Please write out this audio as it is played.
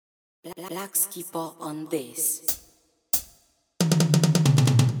Black skipper on this.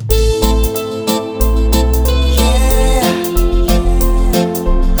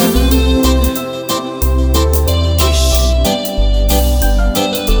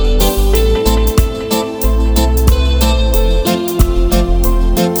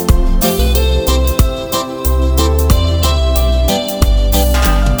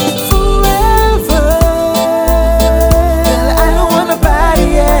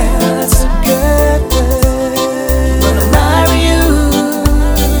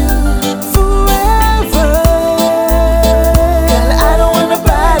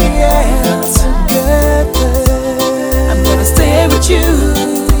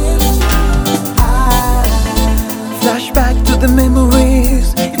 Flashback to the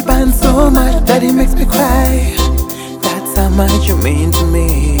memories. It binds so much that it makes me cry. That's how much you mean to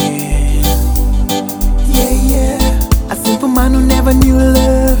me. Yeah, yeah. A simple man who never knew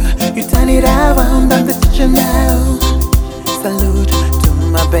love. You turn it around, I'm the teacher now. Salute to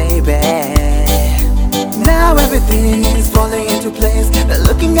my baby. Now everything is falling into place. They're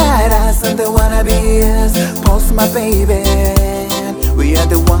looking at us and they wanna be us. Pulse my baby. We are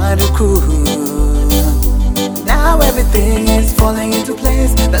the wonder crew. Now everything is falling into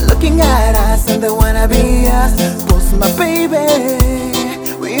place. They're looking at us and they wanna be us. Post my baby,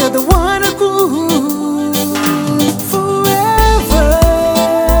 we are the one crew. Forever,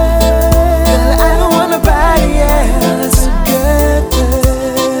 girl, I don't want nobody else. Girl,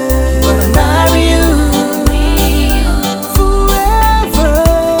 gonna marry you. Forever,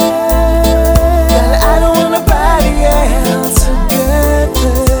 girl, I don't want nobody else. Girl,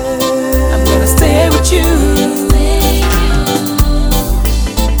 I'm gonna stay with you.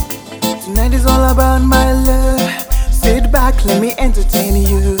 Tonight is all about my love. Sit back, let me entertain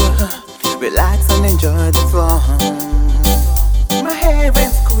you. Relax and enjoy the fun. My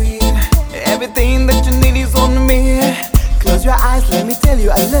heaven's queen, everything that you need is on me. Close your eyes, let me tell you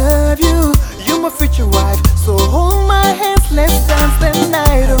I love you. You're my future